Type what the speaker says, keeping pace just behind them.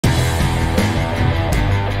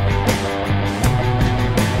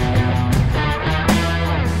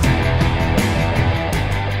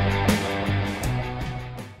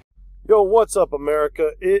What's up,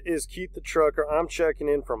 America? It is Keith the Trucker. I'm checking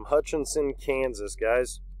in from Hutchinson, Kansas,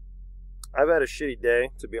 guys. I've had a shitty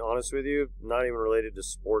day, to be honest with you. Not even related to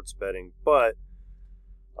sports betting, but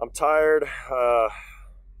I'm tired.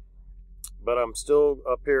 But I'm still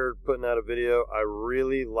up here putting out a video. I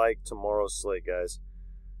really like tomorrow's slate, guys.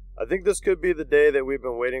 I think this could be the day that we've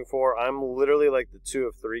been waiting for. I'm literally like the 2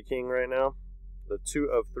 of 3 king right now. The 2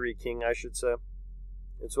 of 3 king, I should say.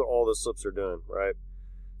 It's what all the slips are doing, right?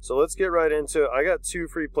 So let's get right into it. I got 2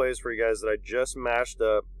 free plays for you guys that I just mashed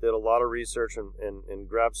up, did a lot of research and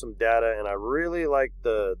grabbed some data, and I really like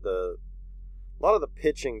a lot of the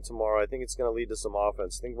pitching tomorrow. I think it's going to lead to some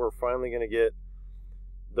offense. I think we're finally going to get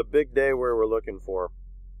the big day where we're looking for.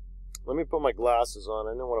 Let me put my glasses on.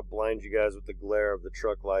 I don't want to blind you guys with the glare of the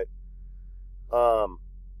truck light.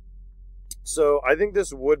 So I think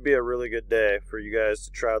this would be a really good day for you guys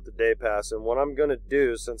to try out the day pass. And what I'm going to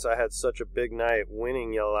do, since I had such a big night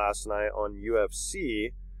winning last night on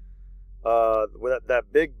UFC, with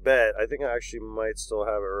that big bet, I think I actually might still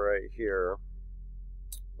have it right here.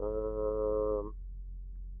 Is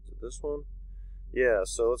it this one? Yeah,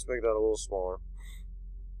 so let's make that a little smaller.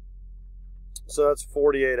 So that's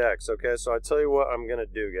 48x, okay? So I tell you what I'm going to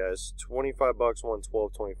do, guys. 25 bucks,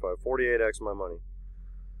 112.25. 48x my money.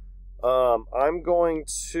 I'm going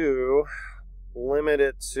to limit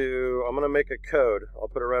it to, I'm going to make a code. I'll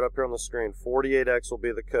put it right up here on the screen. 48x will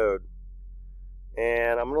be the code.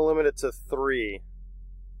 And I'm going to limit it to 3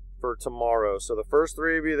 for tomorrow. So the first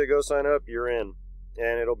 3 of you that go sign up, you're in.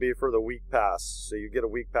 And it'll be for the week pass. So you get a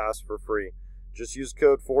week pass for free. Just use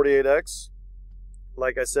code 48x.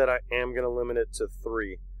 Like I said, I am going to limit it to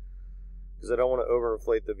 3. Because I don't want to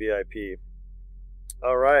overinflate the VIP.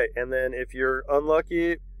 Alright, and then if you're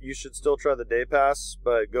unlucky, you should still try the day pass,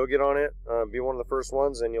 but go get on it. Be one of the first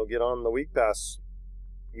ones, and you'll get on the week pass.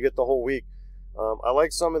 You get the whole week. I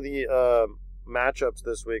like some of the matchups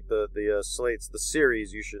this week, the slates, the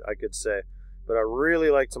series, I could say. But I really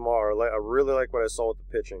like tomorrow. I really like what I saw with the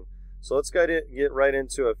pitching. So let's get right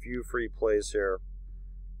into a few free plays here.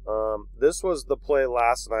 This was the play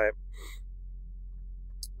last night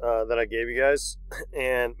that I gave you guys,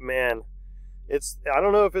 and man, I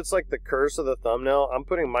don't know if it's like the curse of the thumbnail. I'm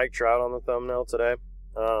putting Mike Trout on the thumbnail today.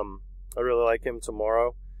 I really like him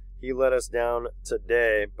tomorrow. He let us down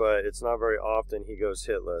today, but it's not very often he goes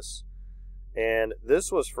hitless. And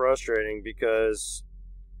this was frustrating because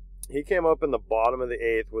he came up in the bottom of the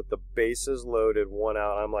 8th with the bases loaded, 1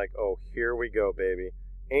 out. I'm like, oh, here we go, baby.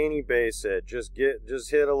 Any base hit. Just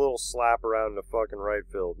hit a little slap around the fucking right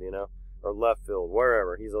field, you know? Or left field,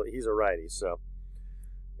 wherever. He's a righty, so.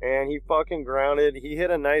 And he fucking grounded. He hit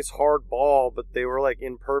a nice hard ball, but they were like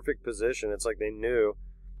in perfect position. It's like they knew.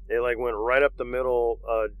 They like went right up the middle,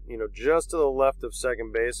 you know, just to the left of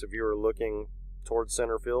second base if you were looking towards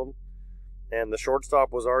center field. And the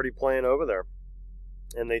shortstop was already playing over there.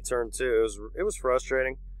 And they turned too. It was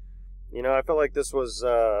frustrating. You know, I felt like this was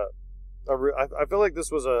I feel like this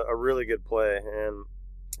was a really good play, and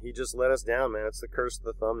he just let us down, man. It's the curse of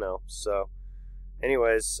the thumbnail. So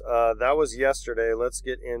anyways, that was yesterday. Let's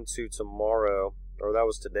get into tomorrow. Or that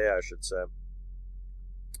was today, I should say.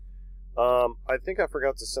 I think I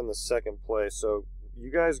forgot to send the second play. So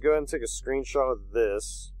you guys go ahead and take a screenshot of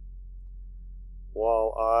this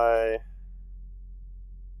while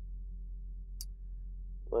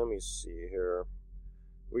let me see here.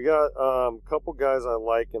 We got a couple guys I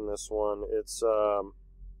like in this one. It's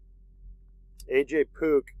AJ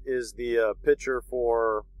Puk is the pitcher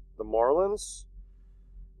for the Marlins.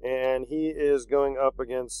 And he is going up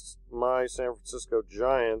against my San Francisco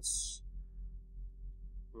Giants.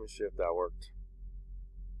 Let me see if that worked.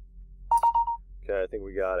 Okay, I think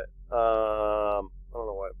we got it. I don't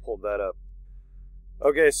know why I pulled that up.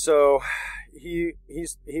 Okay, so he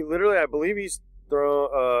literally, I believe he's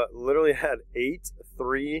literally had 8,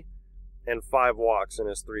 3, and 5 walks in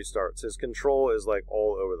his 3 starts. His control is like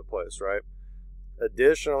all over the place, right?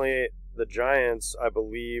 Additionally, the Giants, I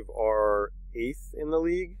believe, are 8th in the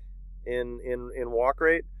league in walk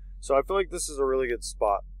rate. So I feel like this is a really good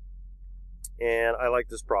spot. And I like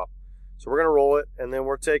this prop. So we're going to roll it. And then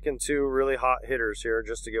we're taking 2 really hot hitters here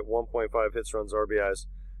just to get 1.5 hits, runs, RBIs.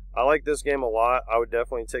 I like this game a lot. I would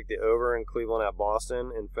definitely take the over in Cleveland at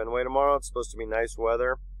Boston in Fenway tomorrow. It's supposed to be nice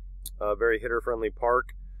weather. Very hitter-friendly park.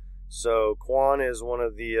 So Quan is one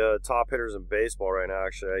of the top hitters in baseball right now,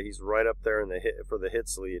 actually. He's right up there in the for the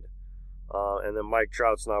hits lead. And then Mike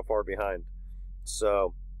Trout's not far behind.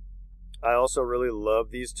 So I also really love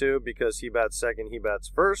these 2 because he bats second, he bats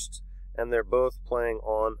first, and they're both playing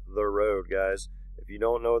on the road, guys. If you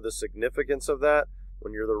don't know the significance of that,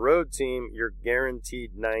 when you're the road team, you're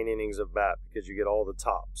guaranteed 9 innings of bat because you get all the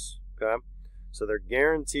tops. okay? So they're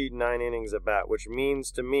guaranteed 9 innings at bat, which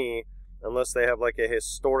means to me, unless they have like a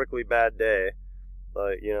historically bad day,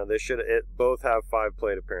 they should both have 5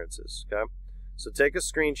 plate appearances, okay? So take a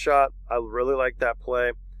screenshot. I really like that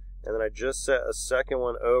play. And then I just set a second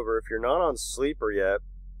one over. If you're not on Sleeper yet,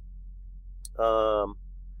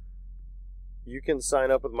 you can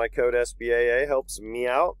sign up with my code SBAA. Helps me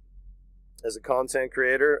out as a content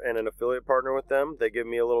creator and an affiliate partner with them. They give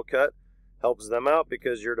me a little cut. Helps them out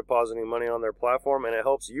because you're depositing money on their platform, and it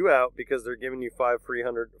helps you out because they're giving you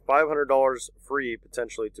 $500 free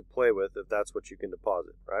potentially to play with if that's what you can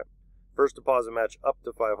deposit, right? First deposit match up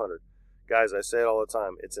to $500. Guys, I say it all the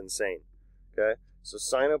time. It's insane, okay? So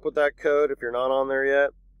sign up with that code if you're not on there yet.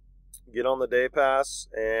 Get on the day pass,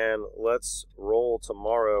 and let's roll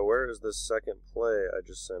tomorrow. Where is this second play I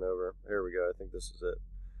just sent over? Here we go. I think this is it.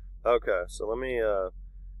 Okay, so let me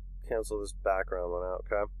cancel this background one out,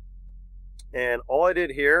 okay? And all I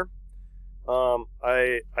did here, I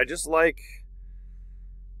like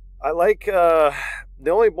the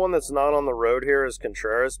only one that's not on the road here is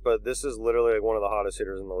Contreras, but this is literally like one of the hottest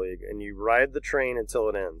hitters in the league, and you ride the train until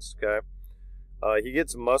it ends, okay? He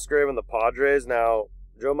gets Musgrave and the Padres. Now,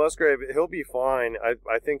 Joe Musgrave, he'll be fine. I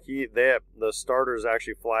think the starters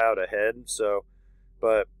actually fly out ahead,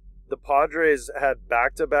 but the Padres had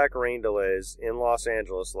back-to-back rain delays in Los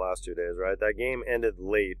Angeles the last 2 days, right? That game ended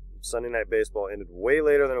late. Sunday Night Baseball ended way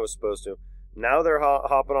later than it was supposed to. Now they're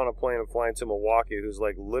hopping on a plane and flying to Milwaukee, who's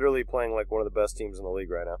like literally playing like one of the best teams in the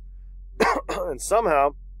league right now. And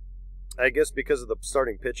somehow, I guess because of the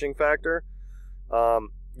starting pitching factor,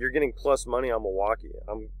 you're getting plus money on Milwaukee.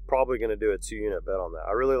 I'm probably going to do a 2-unit bet on that.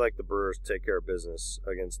 I really like the Brewers to take care of business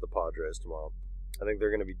against the Padres tomorrow. I think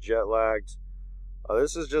they're going to be jet lagged.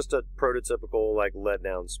 This is just a prototypical like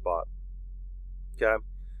letdown spot. Okay.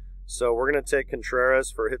 So we're going to take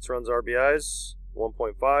Contreras for hits, runs, RBIs,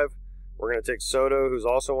 1.5. We're going to take Soto, who's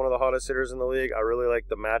also one of the hottest hitters in the league. I really like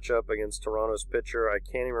the matchup against Toronto's pitcher. I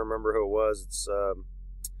can't even remember who it was. It's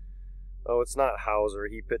not Hauser.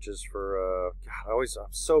 He pitches for, I'm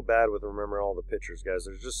so bad with remembering all the pitchers, guys.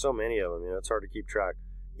 There's just so many of them. It's hard to keep track.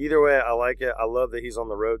 Either way, I like it. I love that he's on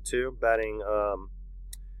the road too, batting.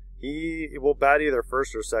 He will bat either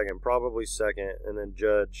first or second, probably second, and then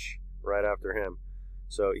Judge right after him.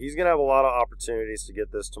 So he's going to have a lot of opportunities to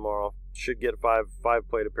get this tomorrow. Should get five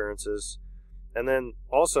plate appearances. And then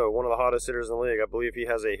also one of the hottest hitters in the league. I believe he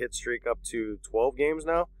has a hit streak up to 12 games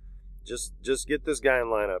now. Just get this guy in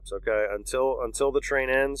lineups, okay? Until the train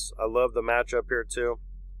ends. I love the matchup here too.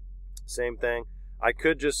 Same thing. I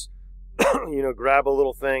could just grab a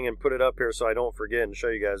little thing and put it up here so I don't forget and show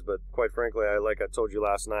you guys, but quite frankly, like I told you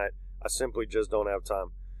last night, I simply just don't have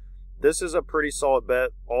time. This is a pretty solid bet,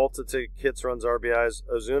 all to take hits, runs, RBIs.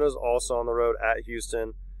 Ozuna's also on the road at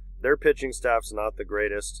Houston. Their pitching staff's not the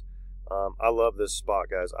greatest. I love this spot,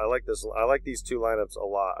 guys. I like this. I like these two lineups a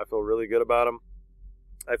lot. I feel really good about them.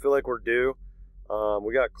 I feel like we're due.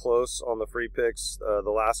 We got close on the free picks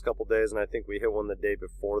the last couple days, and I think we hit one the day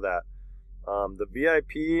before that. The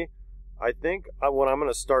VIP, I think what I'm going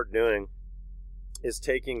to start doing is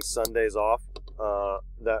taking Sundays off.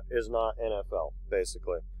 That is not NFL,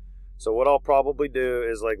 basically. So what I'll probably do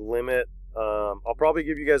is like limit. I'll probably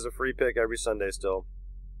give you guys a free pick every Sunday still.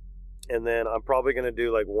 And then I'm probably going to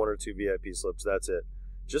do like 1 or 2 VIP slips. That's it.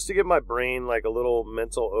 Just to give my brain like a little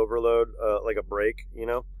mental overload, like a break,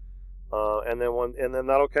 and then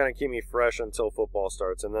that'll kind of keep me fresh until football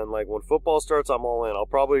starts. And then like when football starts, I'm all in. I'll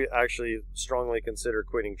probably actually strongly consider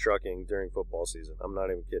quitting trucking during football season. I'm not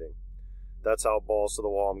even kidding. That's how balls to the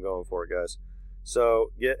wall I'm going for it, guys.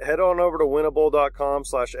 So head on over to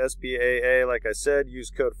winnable.com/SBAA. Like I said, use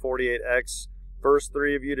code 48X. First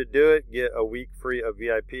 3 of you to do it get a week free of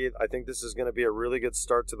VIP. I think this is going to be a really good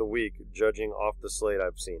start to the week, judging off the slate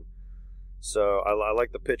I've seen. So I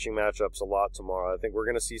like the pitching matchups a lot tomorrow. I think we're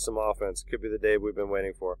going to see some offense. Could be the day we've been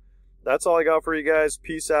waiting for. That's all I got for you guys.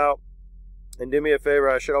 Peace out. And do me a favor.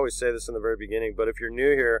 I should always say this in the very beginning, but if you're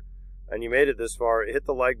new here and you made it this far, hit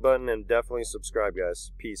the like button and definitely subscribe,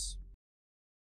 guys. Peace.